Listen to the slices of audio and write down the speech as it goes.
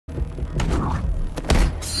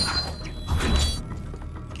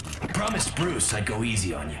honest Bruce, I'd go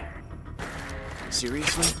easy on you.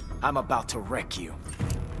 Seriously? I'm about to wreck you.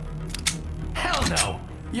 Hell no!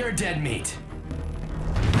 You're dead meat.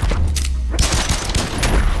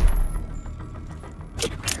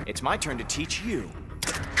 It's my turn to teach you.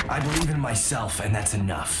 I believe in myself, and that's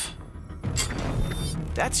enough.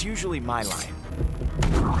 That's usually my line.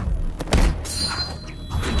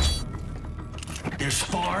 There's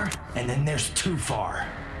far, and then there's too far.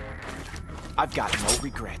 I've got no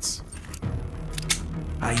regrets.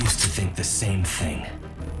 I used to think the same thing.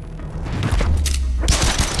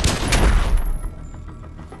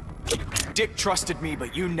 Dick trusted me,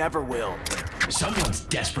 but you never will. Someone's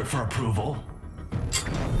desperate for approval.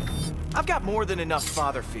 I've got more than enough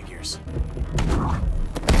father figures.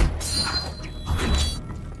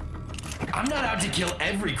 I'm not out to kill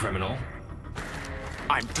every criminal.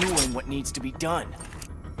 I'm doing what needs to be done.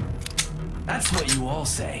 That's what you all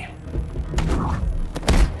say.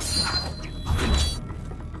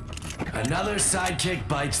 Another sidekick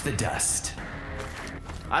bites the dust.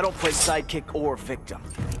 I don't play sidekick or victim.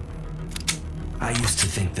 I used to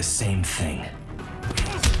think the same thing.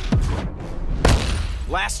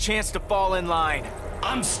 Last chance to fall in line.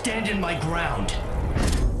 I'm standing my ground.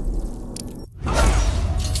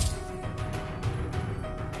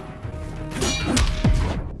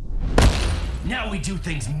 Now we do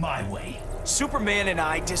things my way. Superman and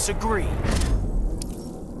I disagree.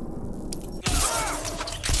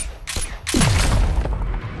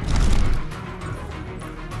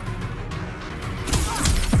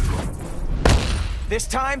 This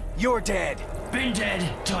time, you're dead. Been dead,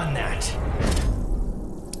 done that.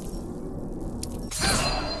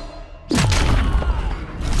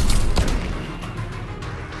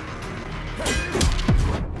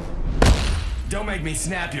 Don't make me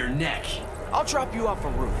snap your neck. I'll drop you off a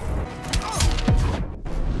roof.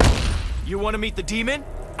 You want to meet the demon?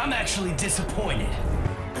 I'm actually disappointed.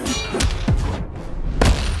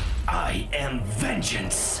 I am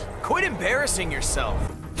vengeance. Quit embarrassing yourself.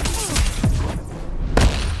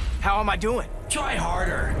 How am I doing? Try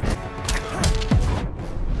harder.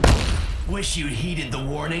 Wish you'd heeded the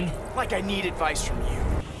warning. Like I need advice from you.